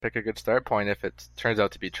pick a good start point if it turns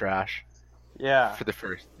out to be trash Yeah, for the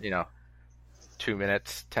first, 2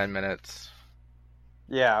 minutes, 10 minutes,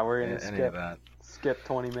 yeah, we're gonna any of skip that.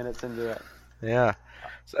 20 minutes into it. Yeah.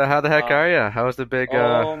 So how the heck Uh, are you? How was the big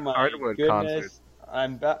oh my hardwood concert? goodness,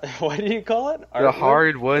 I'm back. What do you call it? The Artwood?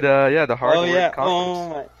 hardwood, the Oh hardwood yeah. concerts.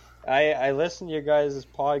 Oh my. I listened to your guys'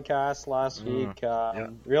 podcast last Mm, week. yeah.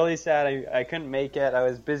 Really sad I couldn't make it. I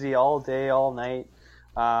was busy all day, all night.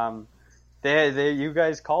 Um, you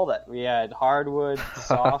guys called it. We had hardwood,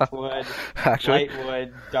 softwood, Actually?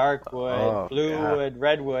 lightwood, darkwood, Oh, yeah. bluewood,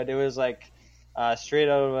 redwood. It was like straight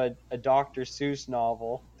out of a Dr. Seuss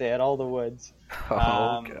novel. They had all the woods. Oh,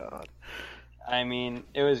 Um, God. I mean,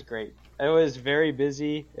 it was great. It was very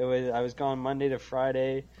busy. I was gone Monday to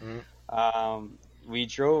Friday. Mm. We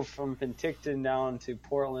drove from Penticton down to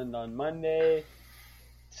Portland on Monday.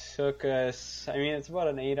 Took us, I mean, it's about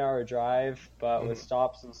an 8-hour drive, but with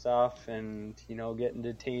stops and stuff, and getting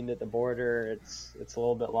detained at the border, it's a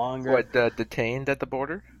little bit longer. What, detained at the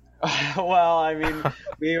border? Well, I mean,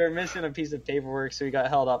 we were missing a piece of paperwork, so we got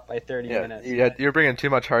held up by 30 Yeah, minutes. you're bringing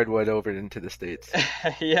too much hardwood over into the States.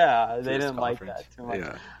 Yeah, they This didn't like conference. that too much.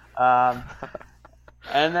 Yeah. Um,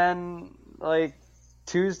 and then like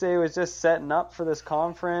Tuesday was just setting up for this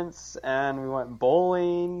conference, and we went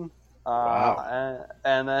bowling. Wow.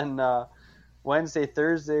 And then Wednesday,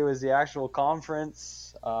 Thursday was the actual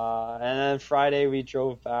conference, and then Friday we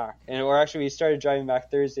drove back, or actually we started driving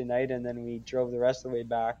back Thursday night, and then we drove the rest of the way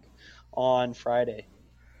back on Friday.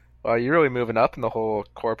 Well, you're really moving up in the whole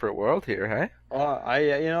corporate world here, hey? I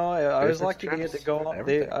was Business lucky to get to trips go and on.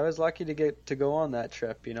 everything. I was lucky to get to go on that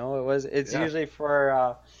trip. It's Yeah. usually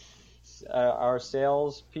for our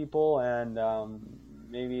sales people and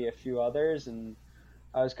maybe a few others, and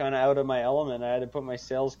I was kind of out of my element. I had to put my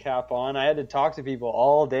sales cap on. I had to talk to people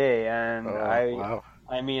all day, and Oh, wow.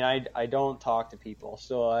 I mean, I don't talk to people,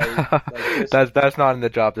 so I like just That's not in the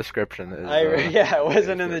job description. yeah, it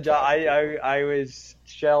wasn't in is the it? job. I was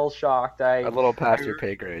shell shocked. A little past your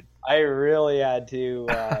pay grade. I really had to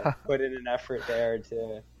put in an effort there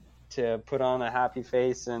to put on a happy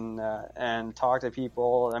face and talk to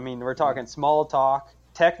people. I mean, we're talking small talk,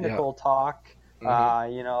 technical talk.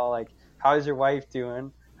 Like, how's your wife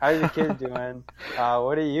doing? How's your kid doing?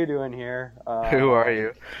 What are you doing here? Who are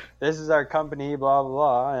you? This is our company, blah blah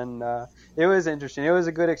blah. And it was interesting. It was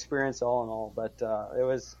a good experience all in all. But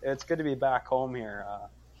it's good to be back home here.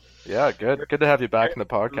 Yeah, good. Good to have you back in the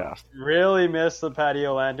podcast. Really missed the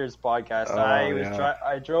Patio Lanterns podcast.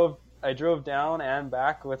 Oh, I drove down and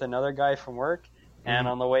back with another guy from work, and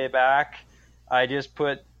on the way back, I just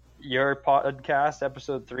put your podcast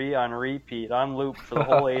epised 3 on repeat, on loop for the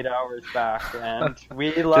whole 8 hours back, and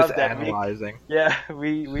we loved Just that. analyzing.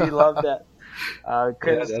 We loved that.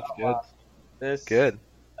 Couldn't Yeah, that's stop good. laughing. Good.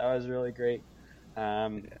 That was really great.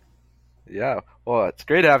 Yeah. Well, it's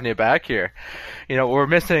great having you back here. We're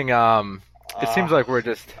missing. It seems like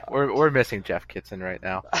we're missing Jeff Kitson right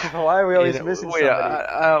now. Why are we always missing somebody?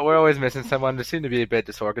 We're always missing someone. We seem to be a bit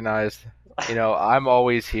disorganized. I'm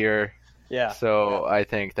always here. Yeah. So I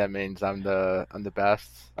think that means I'm the best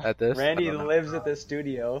at this. Randy lives at the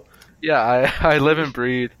studio. Yeah, I live and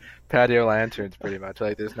breathe patio lanterns pretty much.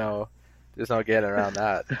 Like there's no getting around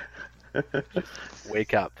that. Just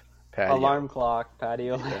wake up, patio. Alarm clock,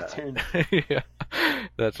 patio lantern. Yeah,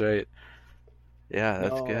 that's right. Yeah,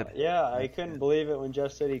 that's good. Yeah, I couldn't believe it when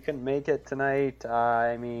Jeff said he couldn't make it tonight.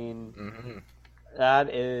 I mean,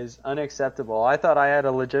 that is unacceptable. I thought I had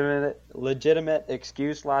a legitimate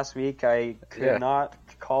excuse last week. I could not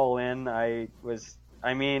call in. I was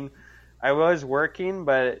working,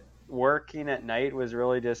 but working at night was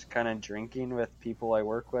really just kind of drinking with people I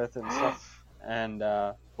work with and stuff, and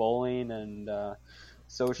bowling and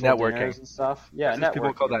social networking dinners and stuff. Yeah, networking. networking.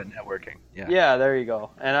 People call that networking. Yeah. Yeah, there you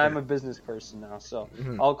go. And I'm a business person now, so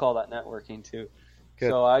I'll call that networking too. Good.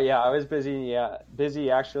 So I was busy. Yeah, busy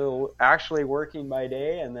actually working by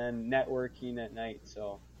day and then networking at night.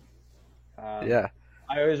 So I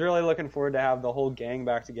was really looking forward to have the whole gang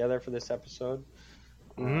back together for this episode.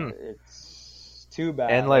 It's too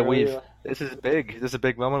bad. And like this is big. This is a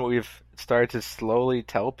big moment. We've started to slowly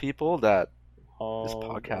tell people that this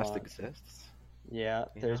podcast exists. Yeah,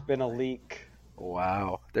 there's been a leak.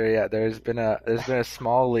 Wow. There's been a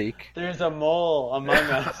small leak. There's a mole among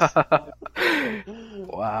us.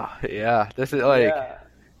 Wow. Yeah. This is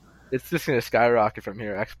it's just gonna skyrocket from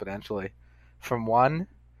here exponentially. From 1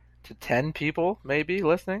 to 10 people maybe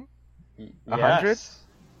listening. 100? Yes.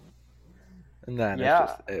 And then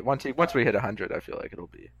it's just once we hit 100, I feel like it'll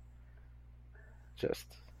be just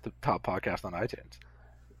the top podcast on iTunes.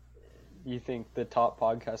 you think the top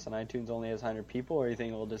podcast on iTunes only has 100 people, or you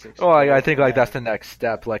think it'll just explode? Oh, I think like that's the next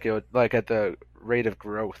step. Like it would, like at the rate of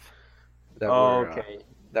growth that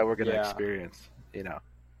we're gonna experience. You know,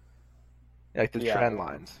 like the trend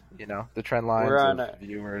lines. You know, the trend lines of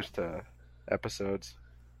viewers to episodes.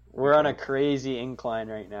 We're on a crazy incline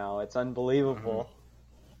right now. It's unbelievable.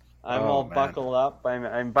 I'm all buckled up.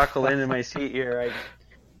 I'm buckled into my seat here. I'm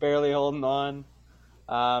barely holding on.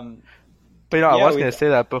 But I was going to say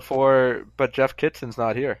that before, but Jeff Kitson's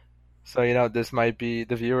not here. So, this might be,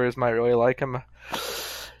 the viewers might really like him.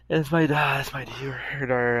 This might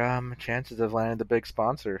hurt our chances of landing the big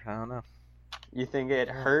sponsor. I don't know. You think it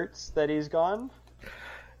hurts that he's gone?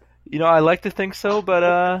 I like to think so, but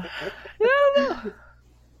I don't know.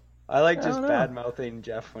 I like just bad-mouthing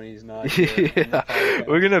Jeff when he's not here.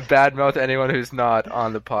 We're going to bad-mouth anyone who's not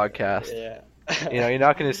on the podcast. Yeah. You're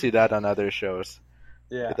not going to see that on other shows.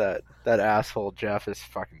 Yeah. That asshole Jeff is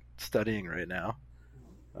fucking studying right now.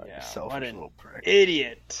 What an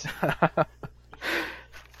idiot.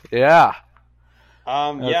 Yeah.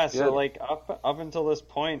 So like up until this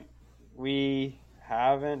point, we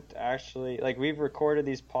haven't actually, like, we've recorded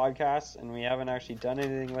these podcasts and we haven't actually done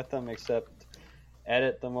anything with them except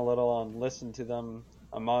edit them a little and listen to them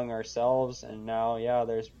among ourselves. And now,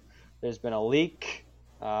 there's been a leak.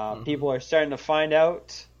 People are starting to find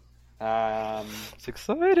out. It's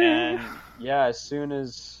exciting. And as soon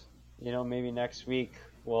as maybe next week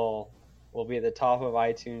we'll be at the top of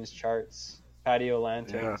iTunes charts. Patio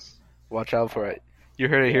Lanterns. Yeah. Watch out for it. You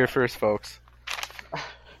heard it here first, folks.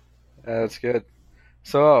 That's good.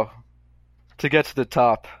 So, to get to the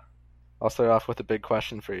top, I'll start off with a big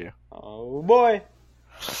question for you. Oh boy.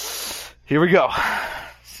 Here we go.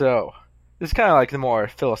 So, this is kind of like the more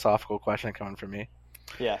philosophical question coming from me.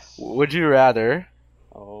 Yes. Would you rather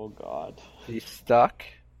Oh God. be stuck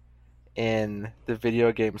in the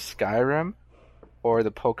video game Skyrim or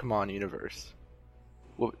the Pokemon universe?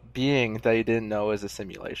 Being that you didn't know is a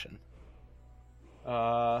simulation.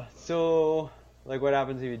 So, like, what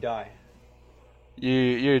happens if you die?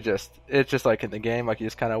 It's just like in the game, like you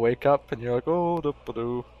just kind of wake up and you're like,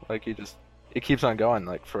 like it keeps on going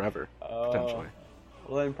like forever, potentially.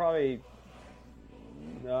 Well, then probably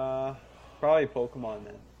Pokemon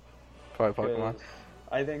then. Probably Pokemon.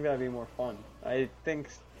 I think that'd be more fun. I think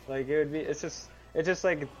like it would be. It's just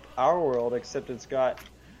like our world, except it's got.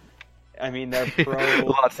 I mean, they're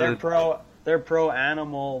pro. they're pro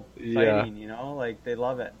animal fighting. Like they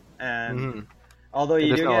love it. And although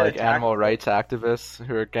you do get like animal rights activists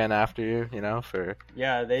who are getting after you, for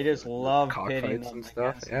they just love pitting them and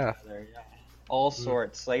stuff. Yeah. All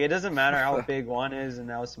sorts. Like it doesn't matter how big one is and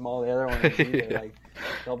how small the other one is either. Like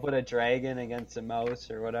they'll put a dragon against a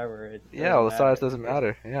mouse or whatever. The size doesn't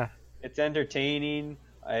matter. Yeah. It's entertaining.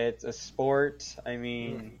 It's a sport. I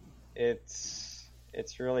mean, it's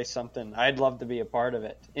really something. I'd love to be a part of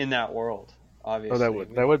it in that world. Obviously. Oh,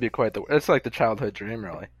 that would be quite it's like the childhood dream,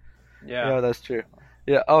 really. Yeah. Yeah, that's true.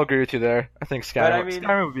 Yeah, I'll agree with you there. I think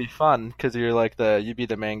Skyrim would be fun because you're like you'd be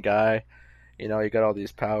the main guy. You got all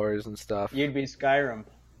these powers and stuff. You'd be Skyrim.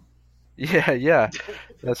 Yeah.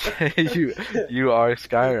 That's you are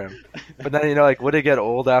Skyrim. But then like would it get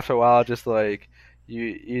old after a while? Just like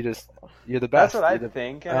you're the best. That's what I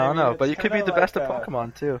think. I don't know, but you could be the best of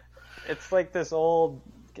Pokemon too. It's like this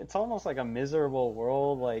it's almost like a miserable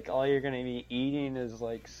world. Like all you're gonna be eating is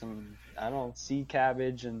like some sea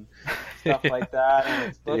cabbage and stuff like that,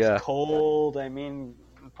 and it looks cold. I mean,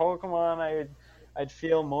 Pokemon, I'd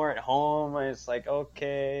feel more at home. It's like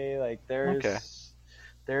like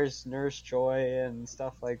there's Nurse Joy and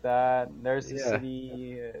stuff like that. There's the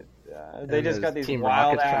city. They just got these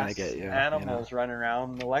wild ass animals running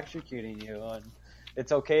around electrocuting you, and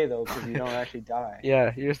it's okay though because you don't actually die.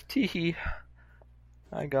 Yeah, you're teehee.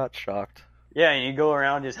 I got shocked. Yeah, and you go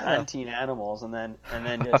around just hunting animals and then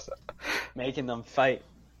just making them fight.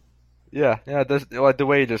 Yeah. The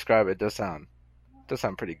way you describe it does sound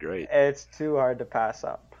pretty great. It's too hard to pass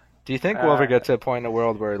up. Do you think we'll ever get to a point in the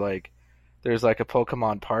world where like there's like a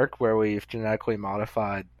Pokemon park where we've genetically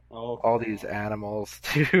modified all these animals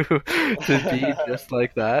to be just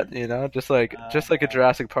like that? Just like a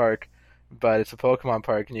Jurassic Park, but it's a Pokemon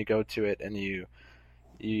park, and you go to it and you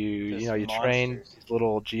train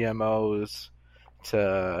little GMOs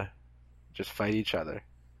to just fight each other.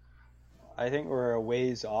 I think we're a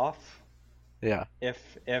ways off. Yeah. If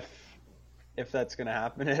that's going to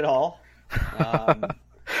happen at all.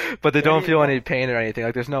 But they don't feel any pain or anything.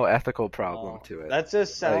 Like there's no ethical problem to it. That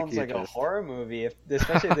just sounds like a horror movie.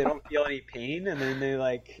 Especially if they don't feel any pain and then they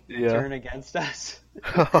turn against us.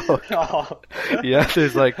 Yeah,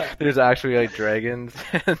 there's actually like dragons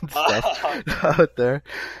and stuff out there.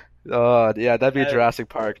 Yeah, that'd be Jurassic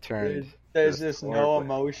Park turned. There's just no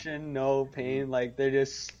emotion, no pain. Like they're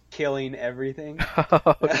just killing everything.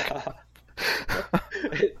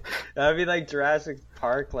 That'd be like Jurassic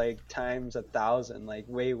Park, like times 1,000, like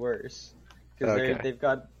way worse. Because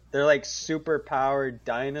they're like super powered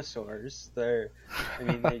dinosaurs. They're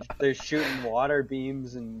shooting water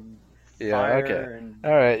beams and fire. Okay. And,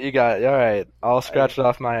 all right, you got it. All right, I'll scratch it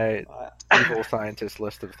off my evil scientist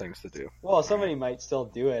list of things to do. Well, somebody might still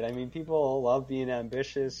do it. I mean, people love being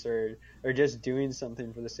ambitious or just doing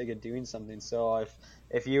something for the sake of doing something. So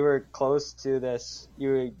if you were close to this,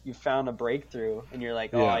 you found a breakthrough, and you're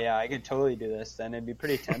like, oh yeah, I could totally do this, then it'd be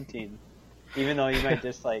pretty tempting. Even though you might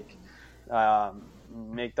just like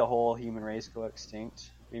make the whole human race go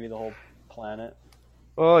extinct, maybe the whole planet.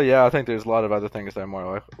 Well, yeah, I think there's a lot of other things that are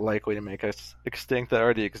more likely to make us extinct that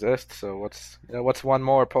already exist. So what's one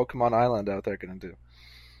more Pokemon Island out there gonna do?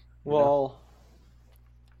 Well,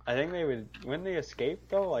 I think wouldn't they escape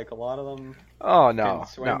though? Like a lot of them. Oh no, can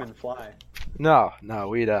swim and fly. No,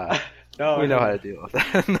 we'd we know how to deal with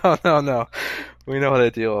that. No. We know how to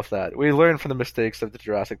deal with that. We learned from the mistakes of the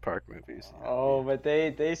Jurassic Park movies. Oh, but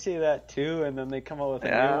they see that too, and then they come up with a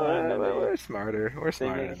new one. We're smarter. We're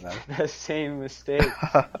smarter than them. The same mistake.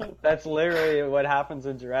 That's literally what happens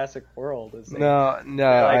in Jurassic World. No,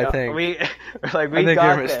 like, I think we got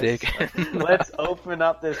you're this. Mistaken. Let's open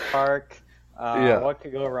up this park. What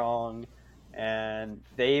could go wrong? And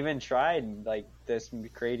they even tried like this,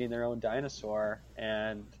 creating their own dinosaur,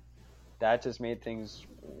 and that just made things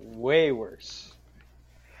way worse.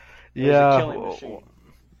 Yeah,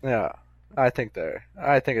 yeah. I think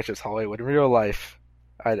it's just Hollywood. In real life,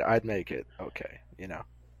 I'd make it okay. You know.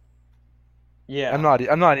 Yeah. I'm not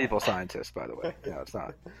an evil scientist, by the way. Yeah, it's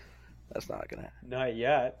not. That's not gonna. Not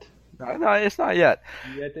yet. No, it's not yet.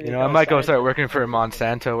 I might go start working for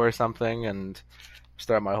Monsanto or something and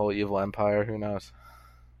start my whole evil empire. Who knows?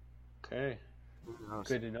 Okay.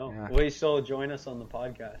 Good to know. Yeah. Will you still join us on the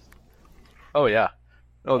podcast? Oh yeah.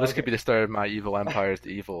 Oh, this could be the start of my evil empires, the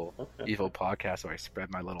evil podcast where I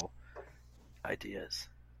spread my little ideas.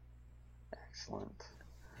 Excellent.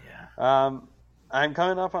 Yeah. I'm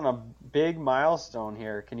coming up on a big milestone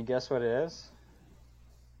here. Can you guess what it is?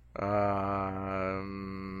 It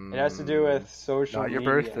has to do with social media. Not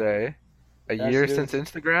your birthday. A year since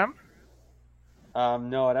Instagram?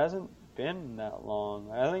 No, it hasn't been that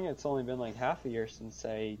long. I think it's only been like half a year since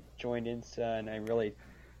I joined Insta and I really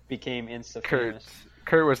became Insta famous.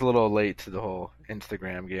 Kurt was a little late to the whole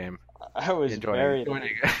Instagram game. I was very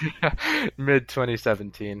late. Mid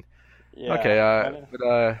 2017. Yeah. Okay,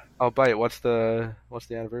 but I'll bite. What's the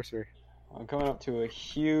anniversary? I'm coming up to a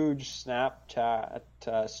huge Snapchat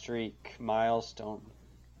streak milestone.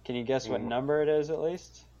 Can you guess what number it is at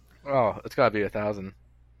least? Oh, it's got to be 1,000.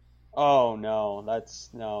 Oh no,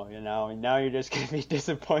 now you're just gonna be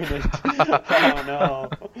disappointed. Oh no,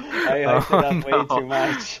 I hyped it up way too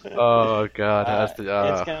much. Oh god,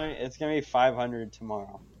 it's gonna be 500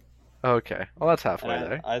 tomorrow. Okay, well that's halfway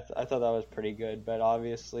there. I thought that was pretty good, but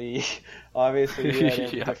obviously you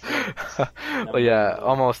had Well, yeah,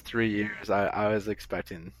 almost 3 years. I was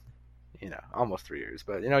expecting, almost 3 years,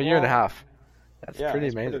 but a year and a half. That's pretty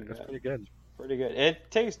amazing. That's pretty good. Pretty good.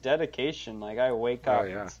 It takes dedication. Like I wake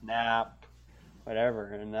up, snap, whatever,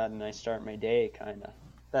 and then I start my day. Kind of.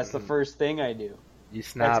 That's the first thing I do. You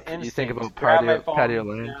snap. You think about patio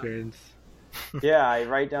lanterns. Yeah, I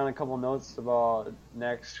write down a couple notes about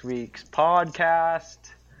next week's podcast.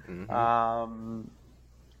 Mm-hmm.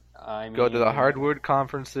 Go to the hardwood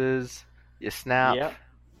conferences. You snap. Yep.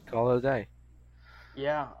 Call it a day.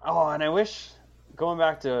 Yeah. Oh, and I wish, going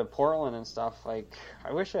back to Portland and stuff, like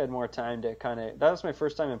I wish I had more time to kind of. That was my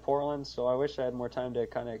first time in Portland, so I wish I had more time to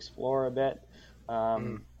kind of explore a bit,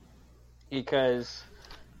 because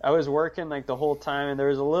I was working like the whole time, and there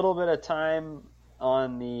was a little bit of time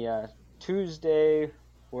on the Tuesday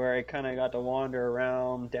where I kind of got to wander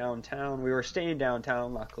around downtown. We were staying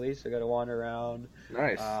downtown, luckily, so I got to wander around.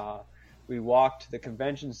 Nice. We walked to the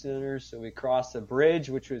convention center, so we crossed the bridge,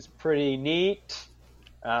 which was pretty neat.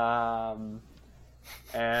 And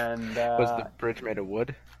was the bridge made of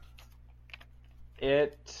wood?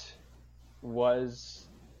 It was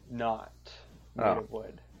not made of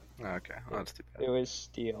wood. Okay, well, that's too bad. It was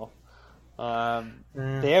steel.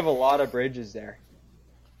 They have a lot of bridges there.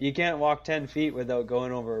 You can't walk 10 feet without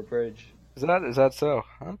going over a bridge. Is that so?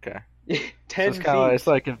 Okay. 10 feet. It's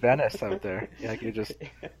like in Venice out there. Like you just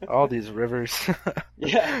all these rivers.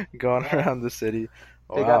 Going around the city.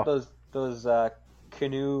 They got those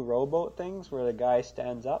canoe rowboat things where the guy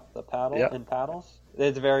stands up, the paddle and paddles.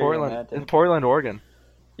 It's very romantic. In Portland, Oregon.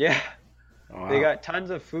 Yeah. Wow. They got tons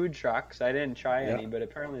of food trucks. I didn't try any, but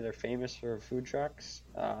apparently they're famous for food trucks.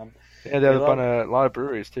 Yeah, they have a lot of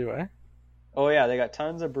breweries too, eh? Oh yeah, they got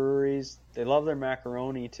tons of breweries. They love their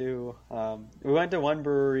macaroni too. We went to one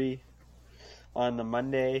brewery on the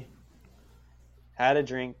Monday, had a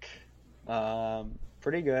drink,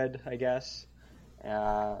 pretty good, I guess.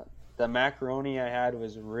 The macaroni I had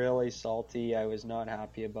was really salty. I was not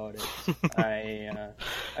happy about it. I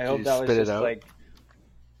hope that was just like.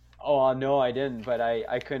 Oh no, I didn't, but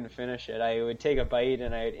I couldn't finish it. I would take a bite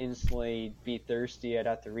and I'd instantly be thirsty. I'd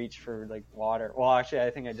have to reach for like water. Well, actually,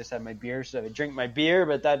 I think I just had my beer, so I would drink my beer,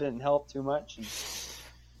 but that didn't help too much.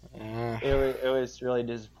 It was really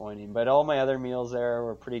disappointing. But all my other meals there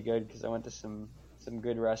were pretty good because I went to some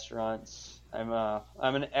good restaurants. I'm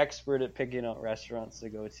an expert at picking out restaurants to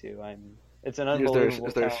go to. It's an unbelievable.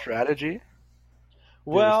 Is there a strategy?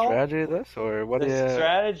 Well, strategy of this, or what? The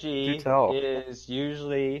strategy is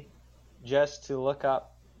usually just to look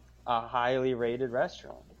up a highly rated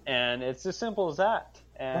restaurant, and it's as simple as that.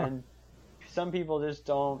 And some people just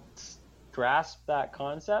don't grasp that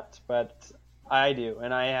concept, but I do,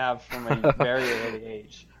 and I have from a very early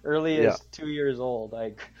age, as 2 years old.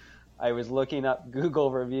 I was looking up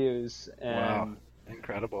Google reviews, and wow.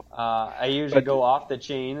 Incredible. I usually go off the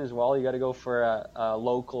chain as well. You got to go for a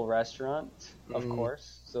local restaurant, of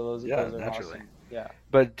course. So those are naturally. Awesome. Yeah.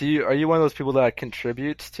 But are you one of those people that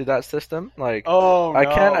contributes to that system? Like, I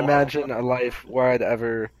can't imagine a life where I'd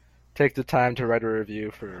ever take the time to write a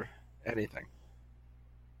review for anything.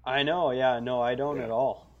 I know. Yeah. No, I don't at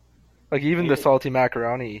all. Like even the salty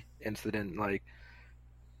macaroni incident. Like,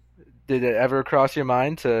 did it ever cross your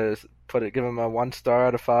mind to give him a 1 star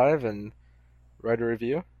out of 5 and write a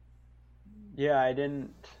review? Yeah, I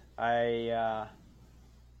didn't. I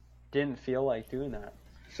didn't feel like doing that,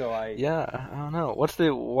 so I. Yeah, I don't know.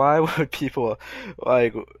 Why would people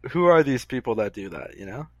like? Who are these people that do that? You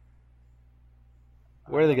know,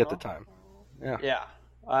 where do they get the time? Yeah. Yeah.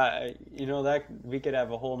 That we could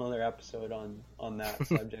have a whole nother episode on that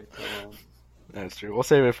subject alone. That's true. We'll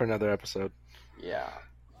save it for another episode. Yeah.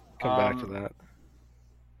 Come back to that.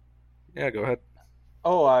 Yeah, go ahead.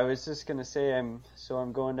 Oh, I was just gonna say I'm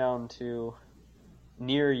going down to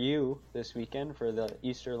near you this weekend for the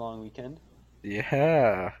Easter long weekend.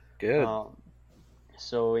 Yeah, good.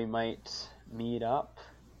 So we might meet up.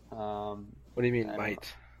 What do you mean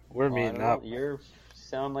might? We're meeting up. You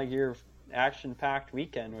sound like you're action-packed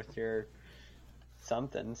weekend with your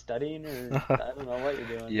something studying or I don't know what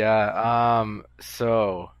you're doing. Yeah.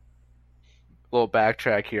 So, little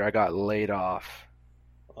backtrack here. I got laid off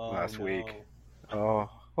last week. Oh.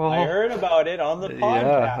 I heard about it on the podcast.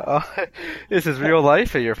 Yeah. Oh, this is real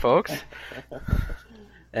life here, folks.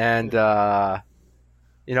 And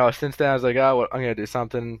since then I was like, I'm gonna do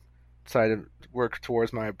something. Decided to work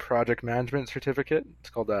towards my project management certificate. It's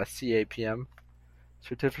called a CAPM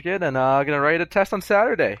certificate, and I'm gonna write a test on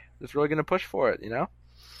Saturday. Just really gonna push for it,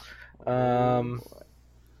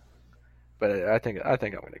 But I think I'm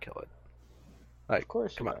gonna kill it. Like, of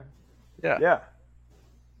course, come on. Yeah.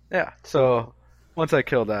 Yeah. So once I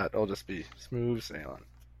kill that, it'll just be smooth sailing.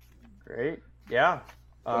 Great. Yeah.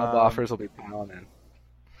 Offers will be piling in.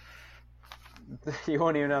 You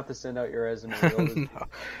won't even have to send out your resume. No.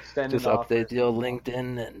 Just update the old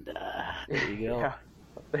LinkedIn, and there you go. Yeah.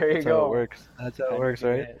 There you go. How it works. That's how it works,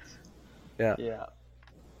 right? Yeah.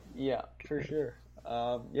 Yeah, for sure.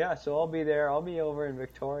 So I'll be there. I'll be over in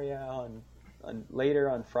Victoria on later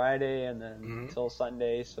on Friday, and then until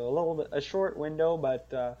Sunday. So a short window, but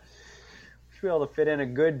should be able to fit in a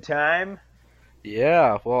good time.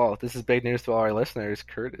 Yeah. Well, this is big news to all our listeners.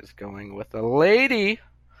 Kurt is going with a lady.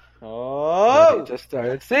 Oh! He just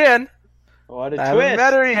started seeing. What a twist! I haven't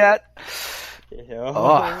met her yet. Oh.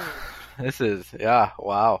 Wow. This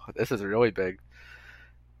is really big.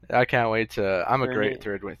 I can't wait to. I'm a great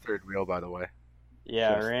third wheel, by the way.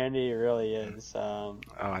 Yeah, Randy really is. I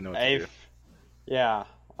know what you do. Yeah.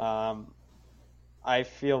 I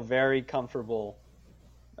feel very comfortable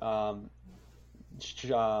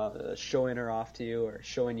showing her off to you or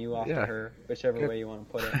showing you off to her, whichever way you want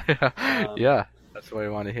to put it. Yeah, that's what I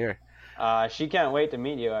want to hear. She can't wait to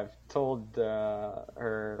meet you. I've told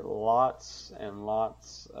her lots and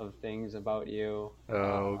lots of things about you.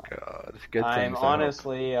 Oh, God. Good things. I'm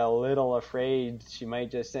honestly a little afraid she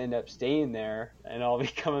might just end up staying there and I'll be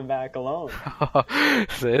coming back alone.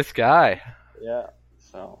 This guy. Yeah,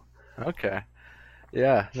 so. Okay.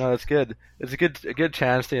 Yeah, no, that's good. It's a good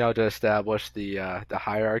chance to, to establish the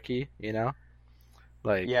hierarchy,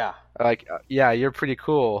 Like, you're pretty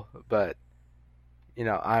cool, but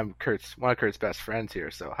I'm one of Kurt's best friends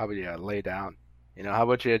here, so how about you lay down? How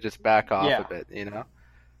about you just back off a bit,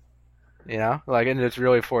 You know, like, and it's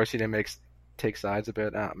really forced you to take sides a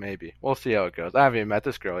bit. Maybe we'll see how it goes. I haven't even met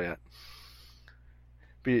this girl yet.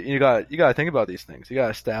 But you got to think about these things. You got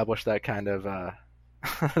to establish that kind of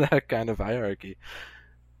that kind of hierarchy.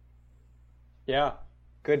 Yeah,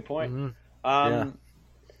 good point. Mm-hmm. Yeah.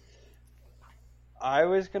 I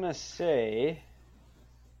was gonna say,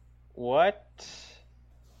 what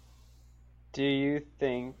do you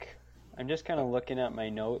think? I'm just kind of looking at my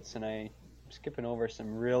notes and I'm skipping over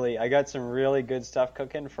I got some really good stuff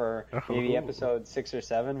cooking for maybe episode 6 or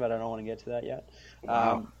 7, but I don't want to get to that yet.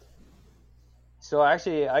 Wow. So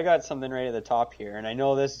actually, I got something right at the top here, and I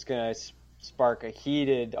know this is gonna spark a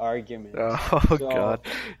heated argument. God.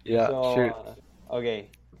 Yeah, shoot. Okay.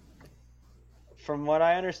 From what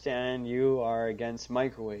I understand, you are against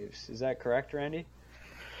microwaves. Is that correct, Randy?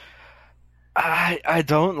 I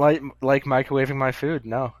don't like microwaving my food.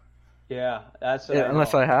 No. Yeah, that's what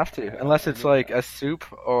unless I have to. Unless it's like a soup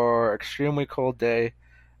or extremely cold day,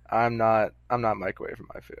 I'm not microwaving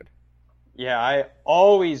my food. Yeah, I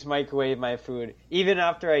always microwave my food. Even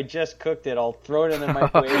after I just cooked it, I'll throw it in the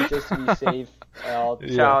microwave just to be safe. I'll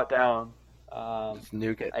chow it down. Just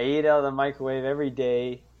nuke it. I eat out of the microwave every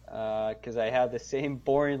day because I have the same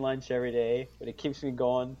boring lunch every day, but it keeps me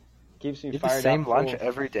going, keeps me fired up. The same lunch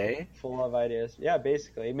every day? Full of ideas. Yeah,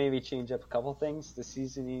 basically. Maybe change up a couple things, the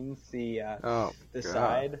seasonings, the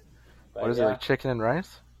side. But what is it, like chicken and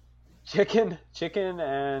rice? Chicken,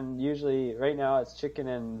 and usually right now it's chicken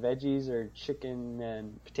and veggies or chicken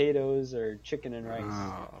and potatoes or chicken and rice.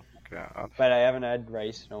 Oh, God. But I haven't had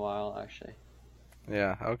rice in a while, actually.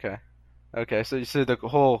 Yeah, okay. So the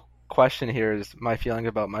whole question here is my feeling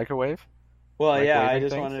about microwave? Well, yeah, I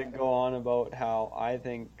just wanted to go on about how I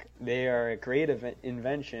think they are a great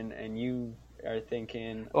invention, and you are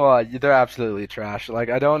thinking... Well, they're absolutely trash. Like,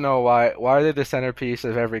 I don't know why are they the centerpiece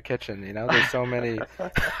of every kitchen, you know? There's so many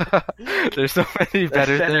there's so many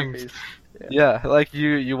better things. Yeah, like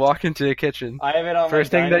you walk into a kitchen. I have it on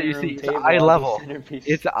first thing that you see, it's eye level.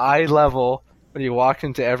 It's eye level when you walk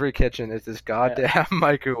into every kitchen. It's this goddamn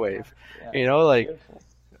microwave. Yeah, you know, like beautiful.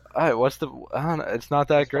 I don't know, it's not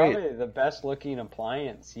that great. Probably the best looking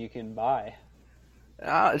appliance you can buy.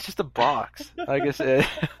 It's just a box. Like I said,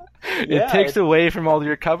 it takes away from all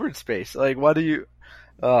your cupboard space. Like, what do you?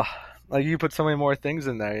 Like you put so many more things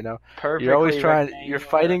in there. You know, you're always you're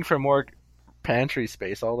fighting for more pantry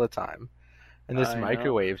space all the time, and this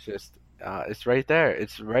microwave's just it's right there.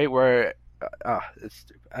 It's right where. It's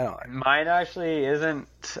stupid. I don't like it. Mine actually isn't.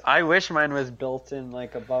 I wish mine was built in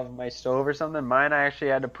like above my stove or something. Mine I actually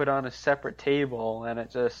had to put on a separate table, and it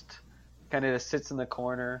just kind of sits in the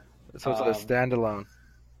corner. So it's a standalone.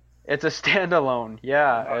 It's a standalone.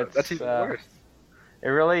 Yeah, that's even worse. It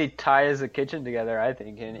really ties the kitchen together, I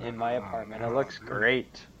think, in my apartment. It looks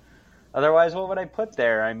great. Otherwise, what would I put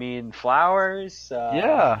there? I mean, flowers.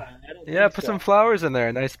 Put some flowers in there.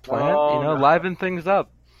 A nice plant. Liven things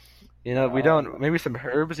up. You know, maybe some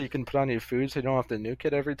herbs you can put on your food so you don't have to nuke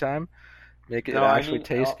it every time. Make it actually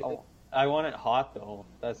taste good. I want it hot, though.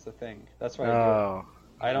 That's the thing. That's why I do it.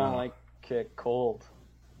 I don't like it cold.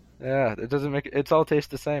 Yeah, it doesn't make it's all tastes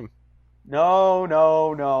the same.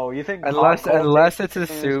 No. You think unless it's a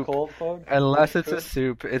soup. Cold food? Unless it's a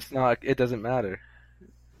soup, it's not. It doesn't matter.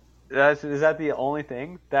 Is that the only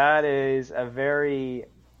thing? That is a very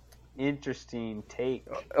interesting take.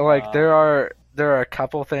 Like there are a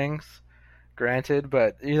couple things, granted,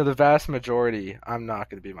 but the vast majority I'm not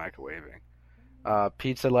going to be microwaving.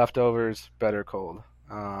 Pizza leftovers better cold.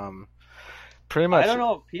 Pretty much. I don't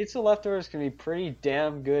know. Pizza leftovers can be pretty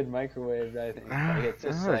damn good microwaved, I think. Like, it's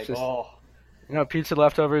just pizza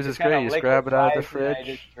leftovers is great. You just grab it out of the fridge. I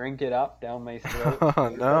just drink it up down my throat. Oh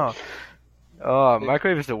no. Oh,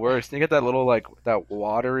 microwave is the worst. You get that little that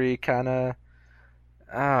watery kind of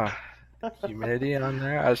humidity on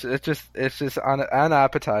there. It's just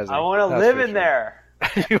unappetizing. I want to live in there.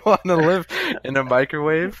 You want to live in a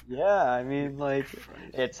microwave? Yeah, I mean,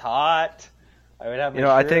 it's hot. I would have my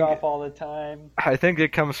shirt off all the time. I think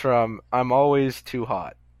it comes from I'm always too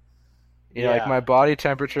hot. Like my body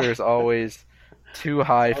temperature is always too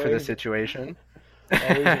high for the situation.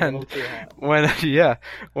 And when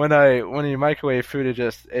you microwave food,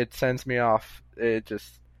 it sends me off. It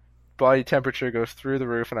just body temperature goes through the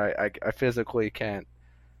roof, and I physically can't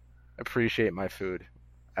appreciate my food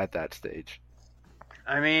at that stage.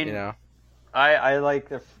 I mean, I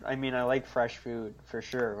like fresh food for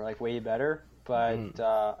sure, way better. But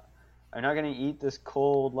I'm not gonna eat this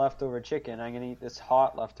cold leftover chicken. I'm gonna eat this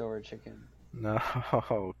hot leftover chicken. No,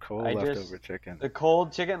 leftover chicken. The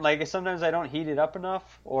cold chicken, sometimes I don't heat it up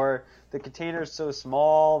enough, or the container's so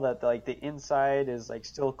small that the inside is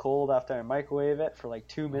still cold after I microwave it for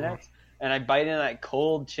 2 minutes, and I bite into that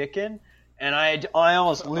cold chicken, and I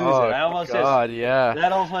almost lose it. I almost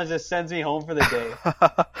that almost just sends me home for the day.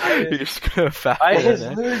 You're just gonna I just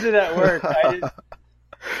lose it at work.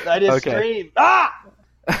 I just scream, ah!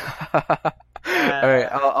 All right,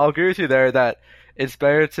 I'll agree with you there that it's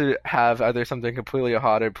better to have either something completely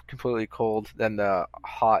hot or completely cold than the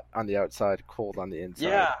hot on the outside, cold on the inside.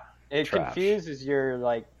 Yeah, it confuses your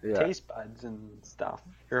taste buds and stuff.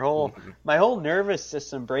 My whole nervous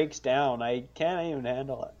system breaks down. I can't even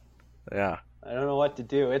handle it. Yeah. I don't know what to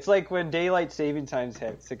do. It's like when daylight saving times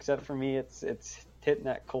hits, except for me, it's hitting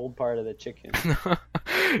that cold part of the chicken.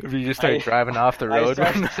 If you just start driving off the road.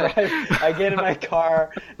 I get in my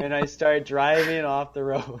car and I start driving off the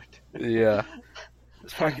road. Yeah.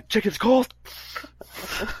 This fucking chicken's cold.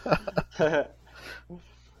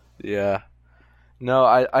 Yeah. No,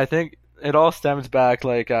 I think it all stems back,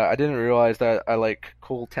 I didn't realize that I like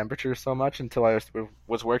cold temperatures so much until I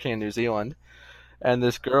was working in New Zealand. And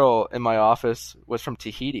this girl in my office was from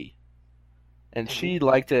Tahiti. And she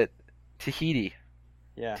liked it. Tahiti.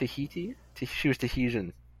 Yeah. Tahiti? She was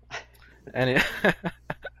Tahitian. Anyway,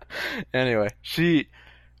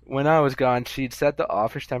 when I was gone, she'd set the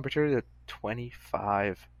office temperature to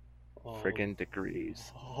 25 friggin'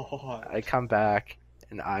 degrees. Oh. I come back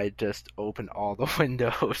and I just open all the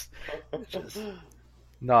windows. Just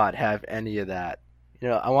not have any of that.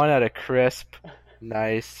 I wanted a crisp,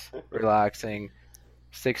 nice, relaxing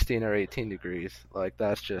 16 or 18 degrees.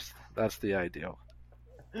 That's the ideal.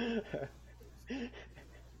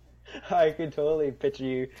 I can totally picture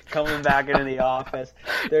you coming back into the office.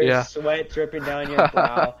 There's sweat dripping down your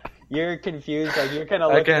brow. You're confused, you're kind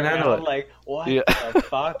of looking around what the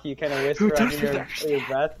fuck? You kind of whisper under your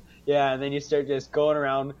breath. Yeah, and then you start just going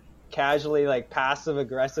around casually, passive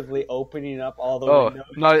aggressively opening up all the windows.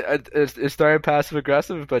 No, it started passive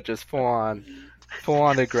aggressive, but just full on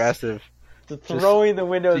aggressive. Throwing the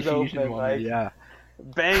windows open,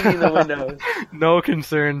 banging the windows. No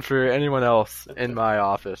concern for anyone else in my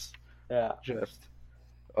office. Yeah.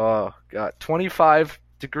 Oh god, 25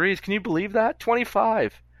 degrees. Can you believe that?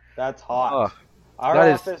 25. That's hot.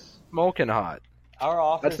 That is smoking hot. Our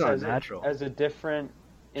office has a different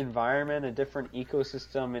environment, a different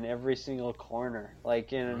ecosystem in every single corner.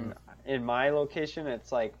 In my location,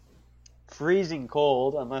 it's freezing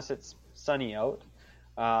cold unless it's sunny out.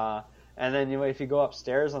 And then if you go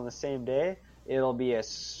upstairs on the same day, it'll be a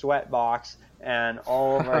sweat box, and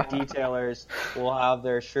all of our detailers will have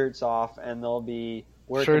their shirts off, and they'll be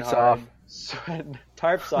working hard.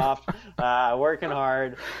 Tarps off, working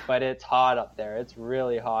hard, but it's hot up there. It's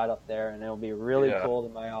really hot up there, and it'll be really cold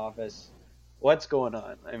in my office. What's going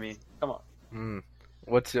on? I mean, come on.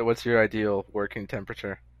 What's your ideal working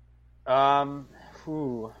temperature? I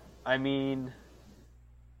mean,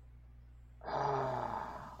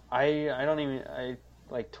 I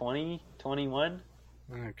 20, 21.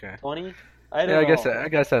 Okay. 20. I don't know. I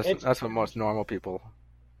guess that's what most normal people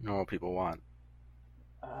want.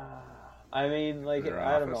 I mean,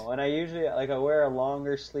 I don't know. And I usually I wear a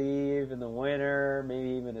longer sleeve in the winter, maybe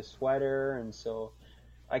even a sweater, and so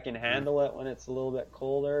I can handle it when it's a little bit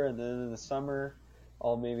colder. And then in the summer,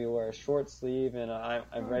 I'll maybe wear a short sleeve, and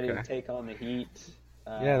I'm ready to take on the heat.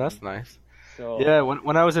 Yeah, that's nice. So, yeah,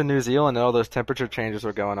 when I was in New Zealand and all those temperature changes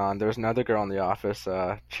were going on, there was another girl in the office,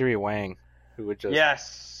 Chiri Wang, who would just...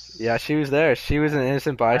 Yes! Yeah, she was there. She was an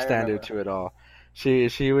innocent bystander to it all.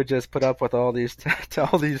 She would just put up with all these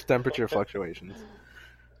temperature fluctuations.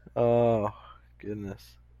 Oh, goodness.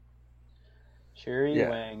 Chiri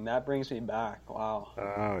Wang, that brings me back. Wow.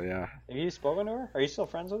 Oh, yeah. Have you spoken to her? Are you still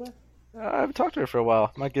friends with her? I've talked to her for a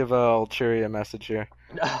while. Might give old Chiri a message here.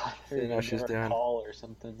 You know she's doing. A call or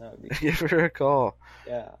something. That would be give her a call.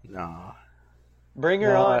 Yeah. No. Bring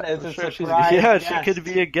her on as a surprise guest. She could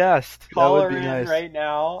be a gust. Call that her would be in nice. right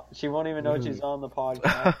now. She won't even know she's on the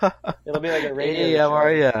podcast. It'll be like a radio Hey, how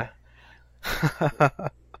are you? I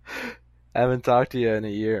haven't talked to you in a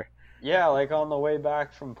year. Yeah, on the way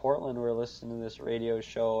back from Portland, we were listening to this radio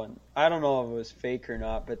show, and I don't know if it was fake or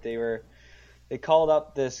not, but they called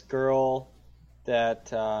up this girl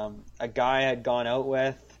that a guy had gone out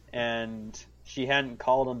with, and she hadn't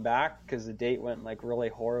called him back because the date went really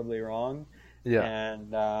horribly wrong. Yeah.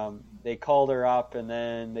 And they called her up, and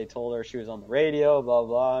then they told her she was on the radio, blah,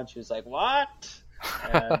 blah, and she was like, what?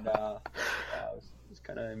 And it was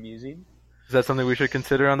kind of amusing. Is that something we should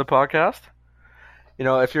consider on the podcast?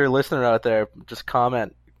 If you're a listener out there, just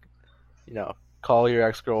comment, call your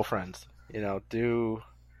ex-girlfriends, do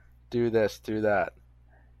this, do that.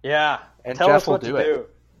 Yeah. And tell Jeff us what will to do. do.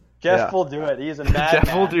 Jeff will do it. He's a madman.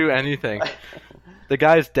 Jeff will do anything. The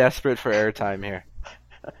guy's desperate for airtime here.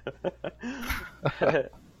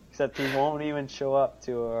 except he won't even show up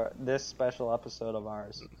to this special episode of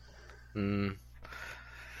ours. Oh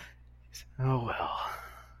well.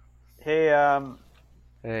 Hey,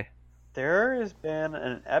 Hey. there has been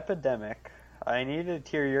an epidemic. I need to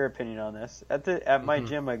hear your opinion on this. At my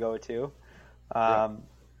gym I go to.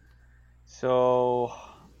 So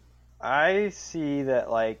I see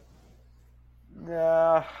that like 60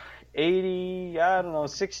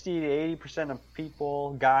 to 80% of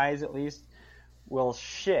people, guys at least, will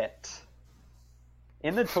shit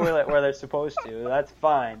in the toilet where they're supposed to. That's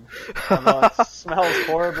fine. Although it smells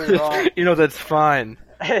horribly wrong. That's fine.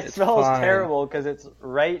 It smells terrible because it's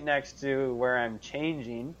right next to where I'm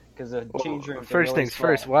changing. Because the change room. First things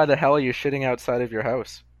first, why the hell are you shitting outside of your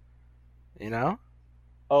house? You know?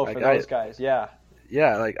 Oh, like for those guys, yeah.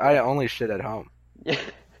 Yeah, like I only shit at home. Yeah.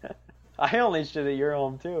 I only shit at your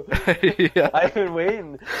home too. Yeah. I've been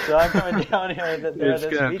waiting, so I'm coming down here this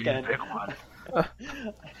weekend.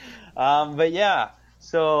 But yeah,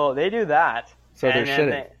 so they do that. So they're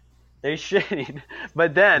shitting. They're shitting,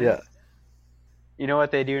 but then, you know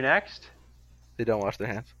what they do next? They don't wash their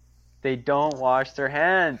hands. They don't wash their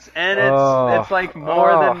hands, and it's like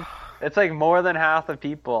more than half the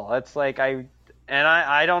people. It's like I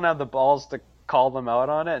don't have the balls to call them out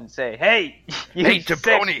on it and say, "Hey, you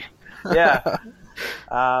jabroni!" Yeah,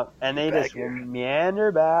 and they just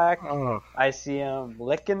meander back. Oh. I see them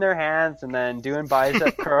licking their hands and then doing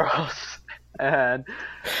bicep curls, and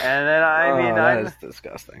then that is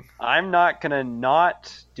disgusting. I'm not gonna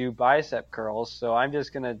not do bicep curls, so I'm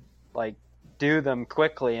just gonna like do them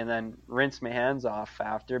quickly and then rinse my hands off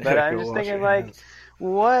after. But I'm just thinking like,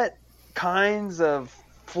 what kinds of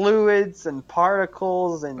fluids and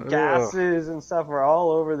particles and gases and stuff are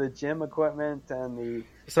all over the gym equipment and the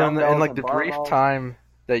in like the brief time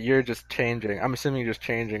that you're just changing, I'm assuming you're just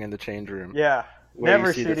changing in the change room. Yeah, never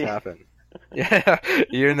you see this happen. Yeah,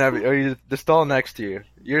 the stall next to you,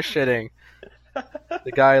 you're shitting.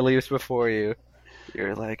 The guy leaves before you.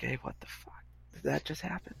 You're like, hey, what the fuck? Did that just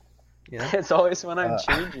happen? Yeah. It's always when I'm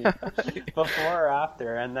changing, before or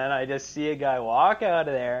after, and then I just see a guy walk out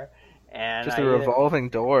of there, and just a revolving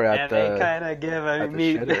door at the. And they kind of give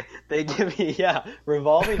me, they give me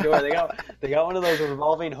revolving door. They got one of those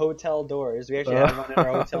revolving hotel doors. We actually have one in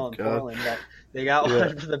our hotel in Portland, but they got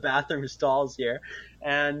one for the bathroom stalls here,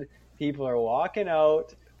 and people are walking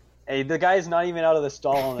out. Hey, the guy's not even out of the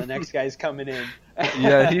stall, and the next guy's coming in.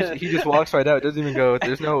 Yeah, he just walks right out. Doesn't even go.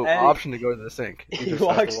 There's no option to go to the sink. He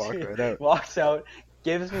just walks out,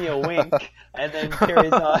 gives me a wink, and then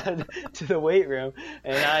carries on to the weight room.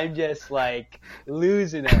 And I'm just like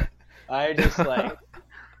losing it. I'm just like,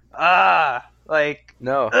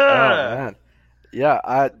 no, oh man,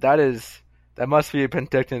 yeah. That must be a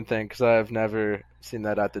Penticton thing because I've never seen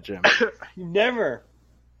that at the gym. Never.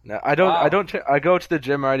 No, I don't. Wow. I go to the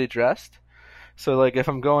gym already dressed, so like if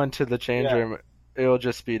I'm going to the change room, it'll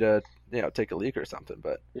just be to take a leak or something.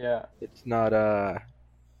 But it's not. I've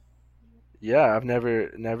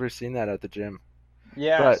never seen that at the gym.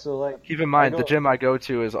 Yeah, but so like keep in mind the gym I go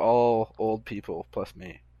to is all old people plus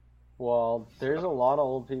me. Well, there's a lot of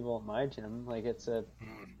old people at my gym. Like there's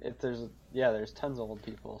tons of old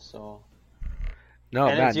people. So no,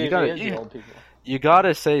 man, you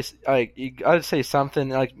gotta say something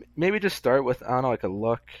like maybe just start with like a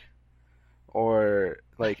look or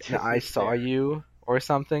like an I saw you or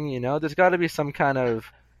something. There's got to be some kind of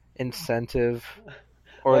incentive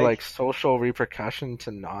or like social repercussion to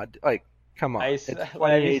not like. Come on, it's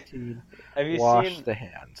 2018. Wash the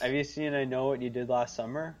hands. Have you seen I Know What You Did Last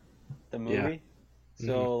Summer? The movie. Yeah.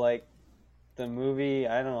 So like the movie,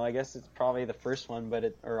 I don't know. I guess it's probably the first one,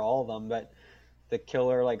 or all of them, but. The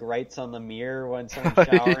killer like writes on the mirror when someone's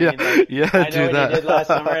showering. I know what you did last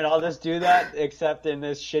summer, and I'll just do that. Except in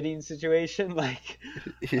this shitting situation, like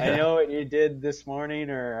I know what you did this morning,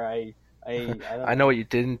 or I don't know. I know what you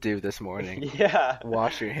didn't do this morning. Yeah,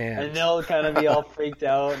 wash your hands. And they'll kind of be all freaked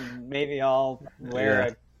out, and maybe I'll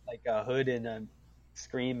wear a hood and a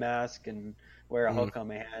scream mask and wear a hook on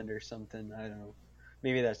my hand or something. I don't know.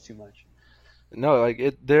 Maybe that's too much. No,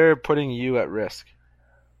 like they're putting you at risk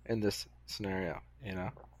in this scenario,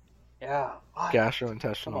 Yeah.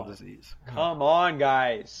 Gastrointestinal disease. Come on,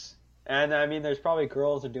 guys. And I mean, there's probably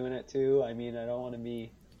girls are doing it too. I mean, I don't want to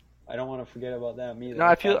forget about them either. No,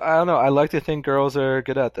 I don't know. I like to think girls are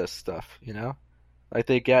good at this stuff, Like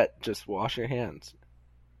they get just wash your hands.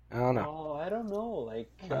 I don't know. Oh, I don't know. Like,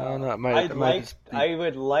 I don't know. I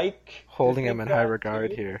would like holding him in high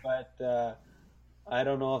regard here. But I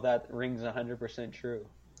don't know if that rings 100% true.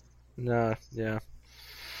 No, yeah.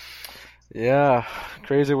 Yeah,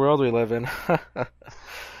 crazy world we live in.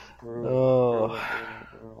 Brutal.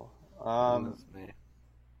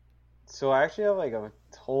 So I actually have like a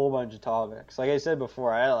whole bunch of topics. Like I said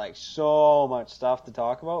before, I had like so much stuff to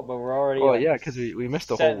talk about, but we're already. Oh yeah, because we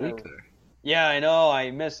missed a whole week there. Yeah, I know.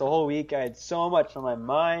 I missed the whole week. I had so much on my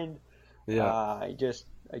mind. Yeah. I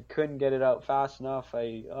couldn't get it out fast enough.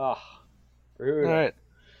 Brutal. All right.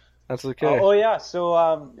 That's okay. Oh yeah.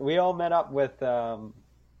 So we all met up with Mo.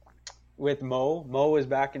 Mo was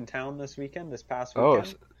back in town this past weekend. Oh,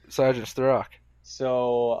 Sergeant Sturrock.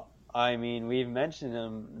 So I mean, we've mentioned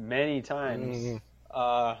him many times. Mm-hmm.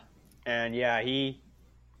 And yeah, he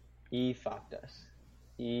fucked us.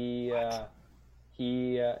 No,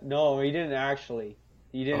 he didn't actually.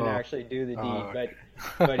 He didn't actually do the deed,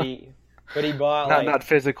 but he bought not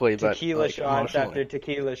physically, but tequila shots emotionally. after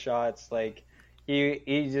tequila shots. Like he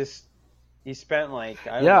spent like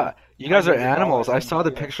you guys are animals. I saw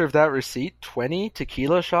the picture of that receipt. 20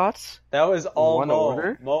 tequila shots. That was all one Mo.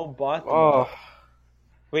 order. Mo bought them. Oh.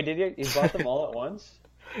 Wait, did he bought them all at once?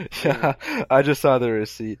 Yeah, I just saw the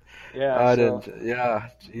receipt. Yeah, I didn't. Yeah,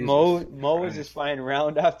 Jesus Mo was just buying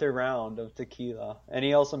round after round of tequila, and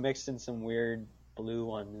he also mixed in some weird blue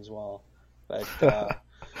one as well. But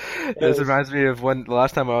this reminds me of when the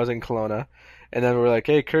last time I was in Kelowna, and then we were like,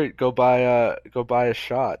 "Hey, Kurt, go buy a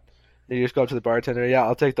shot." And you just go up to the bartender. Yeah,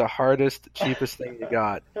 I'll take the hardest, cheapest thing you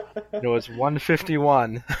got. And it was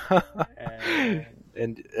 $151.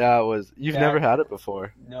 And it was. You've never had it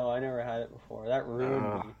before. No, I never had it before. That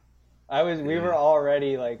ruined me. We were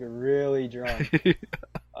already like really drunk. We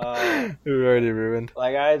were already ruined.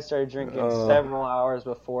 Like I had started drinking several hours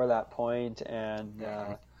before that point, and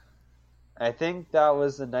I think that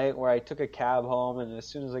was the night where I took a cab home, and as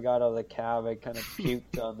soon as I got out of the cab, I kind of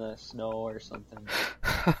puked on the snow or something.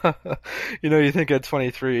 You think at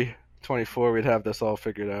 23, 24, we'd have this all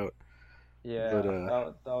figured out. Yeah, but,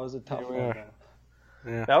 that was a tough one.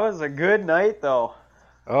 Yeah. That was a good night, though.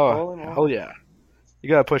 Oh, hell yeah. You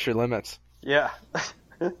gotta push your limits. Yeah.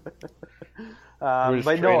 We're just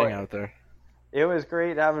training out there. It was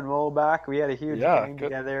great having Mo back. We had a huge game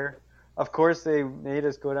together. Of course, they made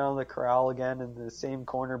us go down the corral again in the same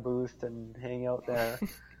corner booth and hang out there.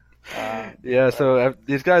 So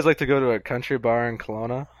these guys like to go to a country bar in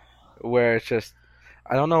Kelowna where it's just,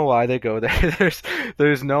 I don't know why they go there.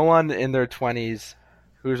 There's no one in their 20s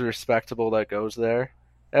who's respectable that goes there.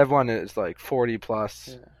 Everyone is like 40 plus.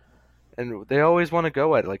 Yeah. And they always want to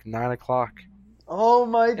go at like 9 o'clock. Oh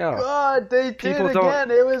my God, they did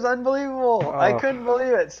again. It was unbelievable. I couldn't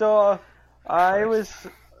believe it. So I was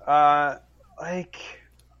I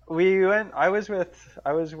was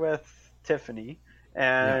with Tiffany,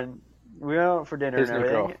 and we went out for dinner and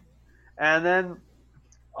everything. And then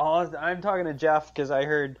I'm talking to Jeff because I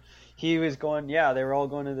heard he was going, they were all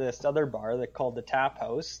going to this other bar that called the Tap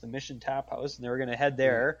House, the Mission Tap House, and they were going to head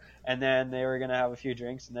there, and then they were going to have a few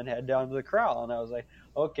drinks and then head down to the corral. And I was like,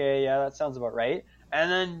 okay, yeah, that sounds about right.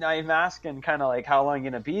 And then I'm asking kind of like how long I'm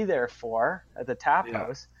going to be there for at the Tap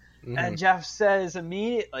House. Mm-hmm. And Jeff says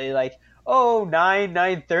immediately like,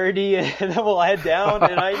 9:30, and then we'll head down.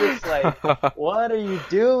 And I just like, what are you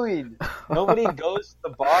doing? Nobody goes to the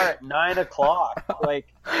bar at 9 o'clock. Like,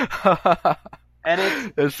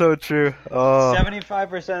 and it's so true.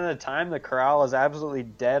 75% of the time the corral is absolutely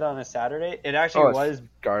dead on a Saturday. It actually was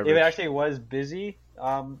garbage. It actually was busy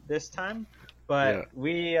this time, but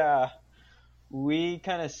we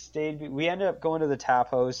kind of stayed. We ended up going to the Tap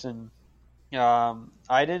House, and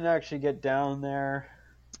I didn't actually get down there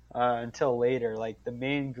until later. Like the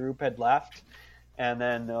main group had left, and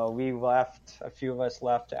then we left. A few of us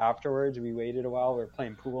left afterwards. We waited a while. We were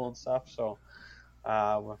playing pool and stuff. So,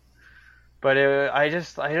 but I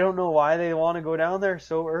don't know why they want to go down there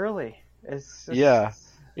so early. It's just,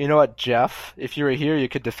 You know what, Jeff? If you were here, you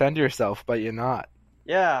could defend yourself, but you're not.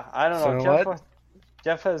 Yeah, I don't know. So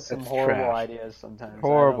Jeff has some horrible ideas sometimes.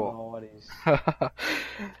 Horrible. I don't know what he's.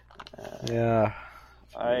 Yeah.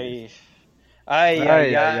 There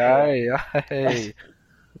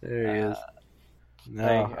he is.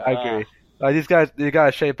 No, I agree. These guys, you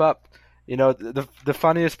gotta shape up. The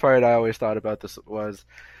funniest part I always thought about this was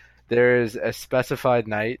there's a specified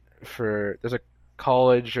night there's a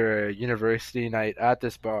college or a university night at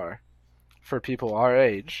this bar for people our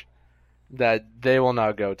age that they will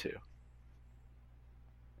not go to,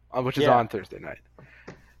 which is on Thursday night.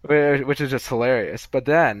 Which is just hilarious. But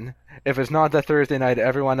then, if it's not that Thursday night,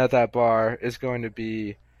 everyone at that bar is going to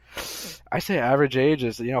be, I say average age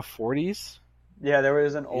is, 40s? Yeah, there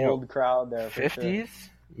was an old crowd there. 50s,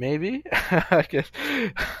 maybe? I guess.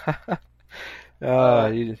 You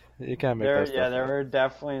can't make that stuff. Yeah, there were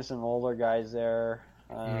definitely some older guys there.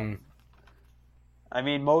 I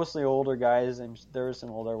mean, mostly older guys, and there were some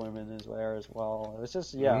older women there as well. It was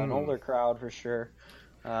just, an older crowd for sure.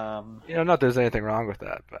 Not that there's anything wrong with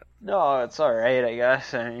that, but no, it's all right, I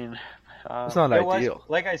guess. I mean, it's not ideal.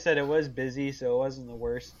 Like I said, it was busy, so it wasn't the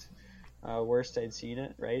worst I'd seen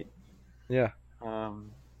it, right? Yeah.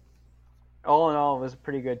 All in all, it was a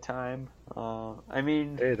pretty good time. I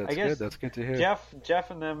mean, hey, that's I guess good. That's good to hear. Jeff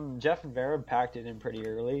and Vera packed it in pretty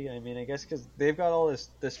early. I mean, I guess because they've got all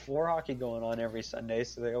this floor hockey going on every Sunday,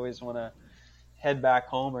 so they always want to head back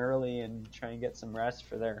home early and try and get some rest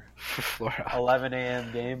for their 11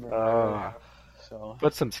 a.m. game. So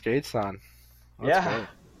put some skates on. That's great.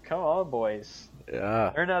 Come on, boys.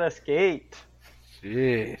 Yeah. Learn how to skate.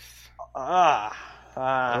 Jeez.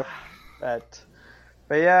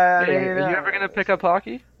 But yeah, hey, are you ever gonna pick up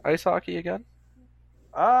hockey, ice hockey again?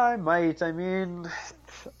 I might. I mean,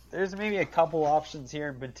 there's maybe a couple options here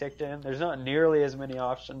in Penticton. There's not nearly as many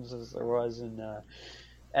options as there was in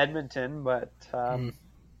Edmonton, but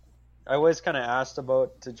I was kind of asked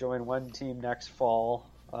about to join one team next fall.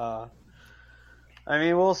 I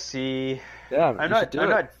mean, we'll see. Yeah, I'm not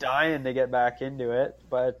dying to get back into it,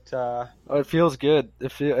 but it feels good.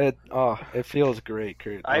 It feels great,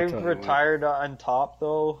 Kurt. I retired on top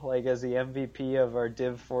though, like as the MVP of our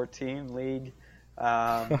Div 14 league,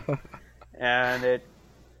 and I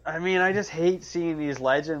mean, I just hate seeing these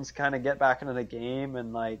legends kind of get back into the game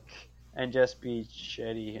and just be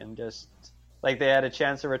shitty and just like they had a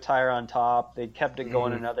chance to retire on top. They kept it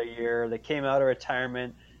going another year. They came out of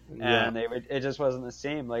retirement. And it just wasn't the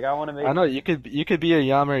same. Like I want to make. I know you could be a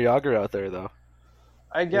Jaromir Jagr out there though.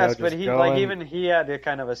 I guess, but he had a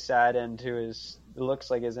kind of a sad end to his. It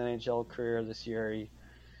looks like his NHL career this year.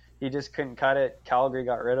 He just couldn't cut it. Calgary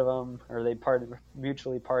got rid of him, or they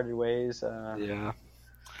mutually parted ways.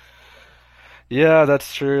 Yeah,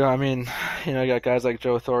 that's true. I mean, you got guys like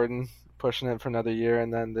Joe Thornton pushing it for another year,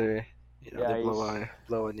 and then they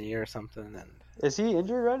blow a knee or something. And is he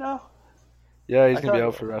injured right now? Yeah, he's going to be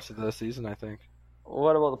out for the rest of the season, I think.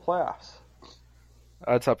 What about the playoffs?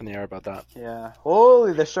 It's up in the air about that. Yeah.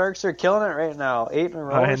 Holy, the Sharks are killing it right now. 8 in a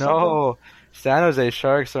row. I know. San Jose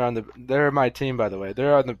Sharks are they're my team, by the way.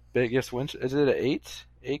 They're on the biggest win. Is it an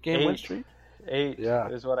 8-game win streak? 8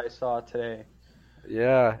 is what I saw today.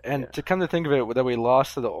 Yeah, and to come to think of it, that we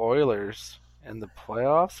lost to the Oilers in the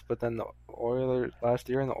playoffs, but then the Oilers last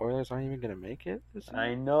year, and the Oilers aren't even going to make it this year?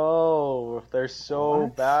 I know, they're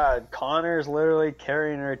so bad. Connor's literally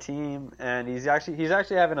carrying our team, and he's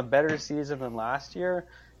actually having a better season than last year,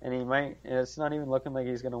 and it's not even looking like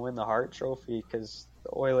he's going to win the Hart Trophy because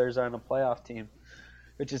the Oilers aren't a playoff team,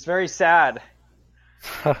 which is very sad.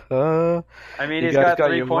 I mean, he's got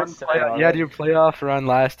 3 points today. You had your playoff run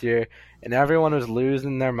last year, and everyone was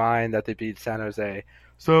losing their mind that they beat San Jose.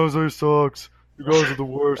 San Jose sucks. You guys are the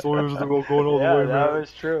worst. Oilers are going all the way, man. Yeah, that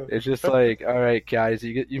was true. It's just like, all right, guys,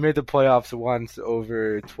 you made the playoffs once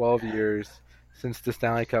over 12 years since the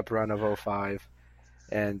Stanley Cup run of 2005.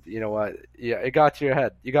 And you know what? Yeah, it got to your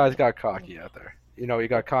head. You guys got cocky out there. You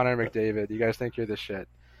got Connor McDavid. You guys think you're the shit.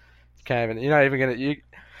 You're not even going to...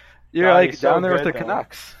 You're like down there with the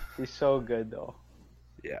Canucks. He's so good, though.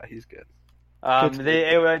 Yeah, he's good.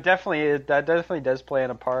 That definitely does play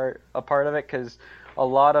a part of it because a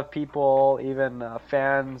lot of people, even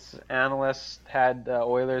fans, analysts, had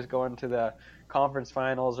Oilers going to the conference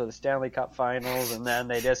finals or the Stanley Cup finals, and then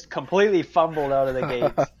they just completely fumbled out of the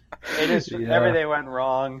gates. Everything went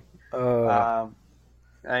wrong. I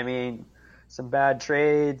mean, some bad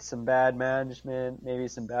trades, some bad management, maybe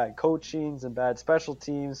some bad coaching, some bad special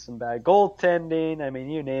teams, some bad goaltending. I mean,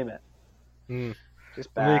 you name it.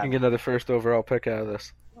 Just bad. Maybe you can get another first overall pick out of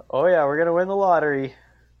this. Oh yeah, we're gonna win the lottery.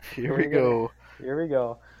 Here we go.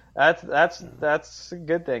 That's a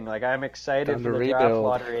good thing. Like I'm excited for the draft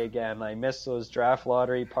lottery again. I miss those draft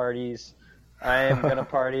lottery parties. I am gonna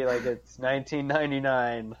party like it's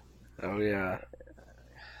 1999. Oh yeah.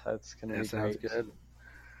 That's gonna be great. Sounds good.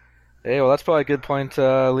 Hey, well, that's probably a good point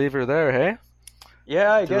to leave her there, hey?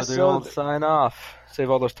 Yeah, I guess so. Old sign off. Save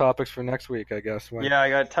all those topics for next week, I guess. I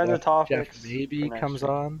got tons of topics. Jeff maybe comes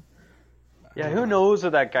on. Yeah, who knows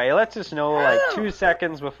with that guy? He lets us know like 2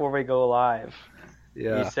 seconds before we go live.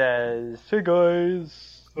 Yeah. He says, "Hey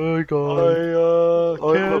guys, I'm about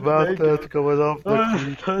that coming off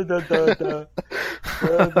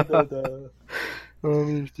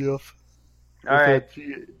Jeff. All right.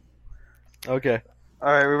 Okay.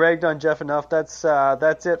 All right, we ragged on Jeff enough. That's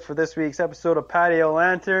it for this week's episode of Patio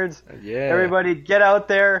Lanterns. Yeah. Everybody get out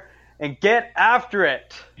there and get after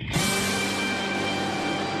it.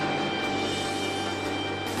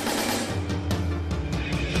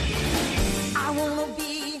 I want to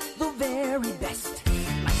be the very best,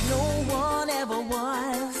 like no one ever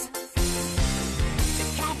was. To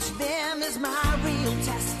catch them is my real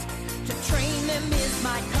test. To train them is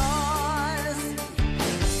my